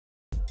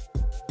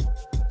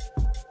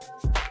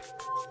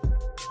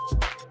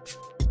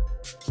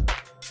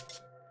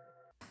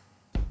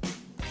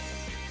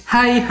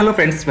Hi, hello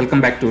friends,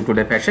 welcome back to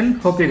Today Fashion.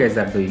 Hope you guys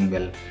are doing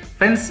well.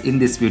 Friends, in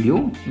this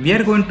video, we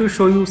are going to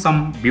show you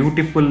some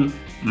beautiful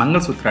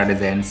Mangalasutra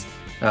designs.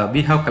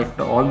 We have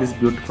collected all these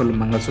beautiful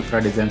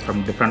Mangalasutra designs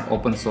from different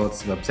open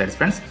source websites,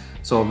 friends.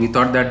 So we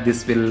thought that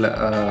this will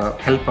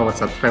help our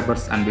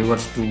subscribers and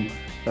viewers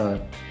to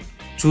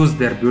choose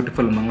their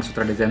beautiful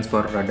Mangalasutra designs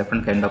for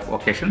different kind of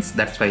occasions.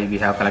 That's why we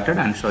have collected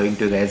and showing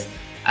to you guys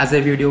as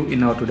a video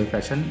in our Today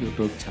Fashion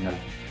YouTube channel.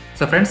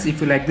 So friends, if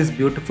you like this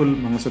beautiful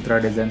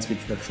Mangalasutra designs which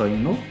we are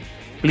showing now,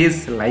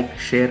 please like,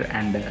 share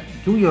and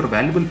give your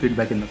valuable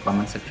feedback in the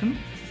comment section.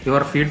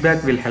 Your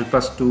feedback will help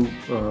us to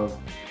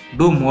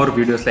do more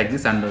videos like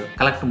this and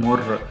collect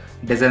more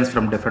designs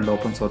from different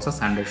open sources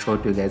and show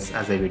it to you guys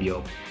as a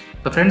video.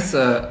 So friends,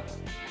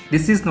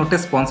 this is not a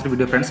sponsored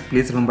video, friends.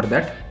 Please remember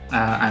that.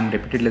 I am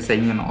repeatedly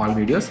saying in all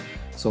videos.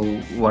 So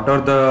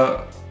whatever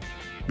the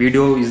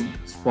video is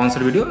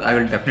sponsored video, I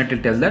will definitely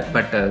tell that,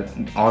 but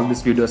all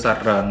these videos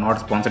are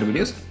not sponsored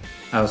videos,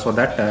 so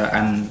that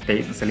I'm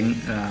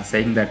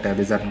saying that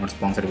these are not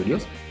sponsored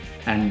videos.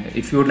 And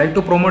if you would like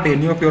to promote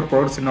any of your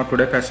products in our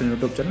Today Fashion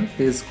YouTube channel,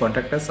 please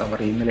contact us. Our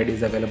email ID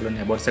is available in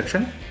the about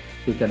section.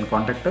 You can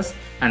contact us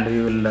and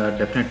we will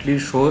definitely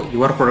show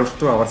your products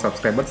to our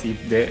subscribers.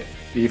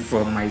 If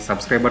my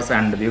subscribers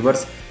and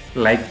viewers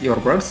like your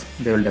products,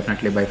 they will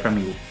definitely buy from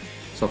you.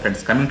 So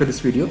friends, coming to this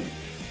video,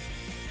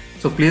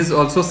 so please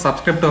also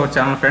subscribe to our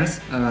channel, friends.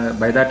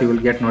 By that you will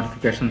get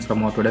notifications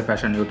from our Today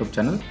Fashion YouTube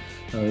channel.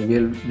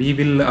 We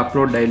will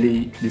upload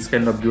daily this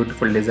kind of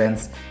beautiful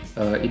designs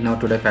in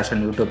our Today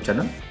Fashion YouTube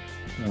channel,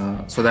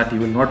 so that you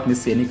will not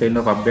miss any kind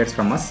of updates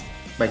from us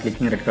by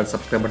clicking the red color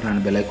subscribe button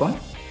and bell icon.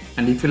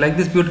 And if you like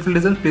this beautiful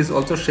design, please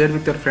also share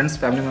with your friends,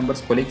 family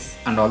members, colleagues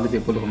and all the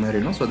people whom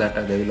you know, so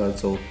that they will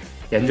also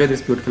enjoy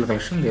this beautiful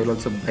collection. They will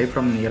also buy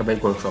from nearby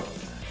gold shop.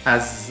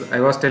 As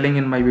I was telling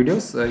in my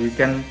videos, you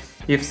can,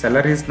 if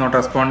seller is not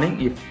responding,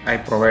 if I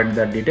provide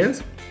the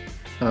details,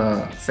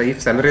 so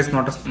if seller is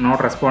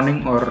not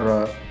responding,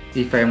 or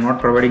if I am not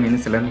providing any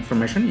seller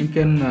information, you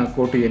can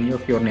go to any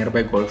of your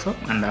nearby gold shop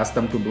and ask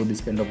them to do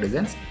this kind of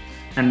designs,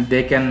 and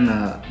they can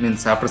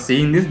means after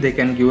seeing this they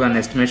can give an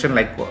estimation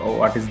like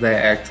what is the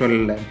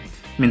actual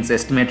means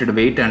estimated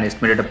weight and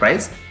estimated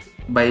price.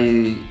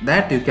 By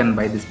that you can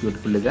buy these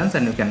beautiful designs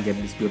and you can get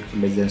these beautiful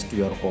designs to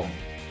your home.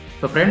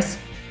 So friends,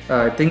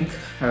 I think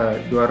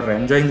you are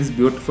enjoying these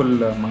beautiful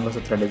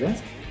Mangalasutra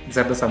designs. These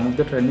are some of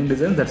the trending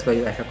designs. That's why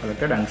I have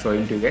collected and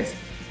showing to you guys.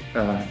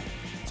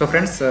 So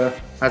friends,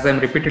 as I am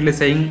repeatedly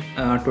saying,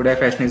 Today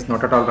Fashion is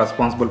not at all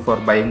responsible for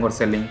buying or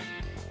selling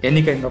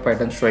any kind of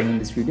items showing in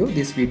this video.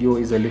 This video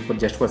is only for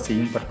just for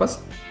seeing purpose.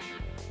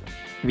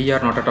 We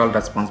are not at all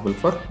responsible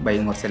for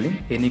buying or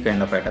selling any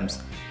kind of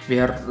items. We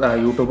are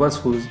YouTubers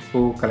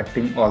who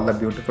collecting all the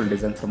beautiful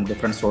designs from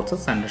different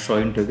sources and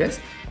showing to you guys,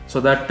 so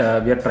that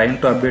we are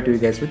trying to update you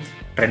guys with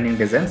trending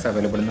designs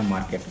available in the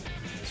market.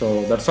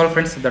 So that's all,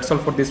 friends. That's all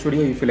for this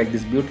video. If you like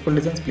these beautiful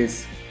designs,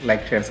 please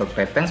like, share,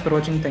 subscribe. Thanks for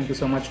watching. Thank you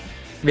so much.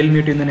 We'll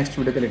meet you in the next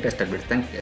video with the latest updates. Thank you.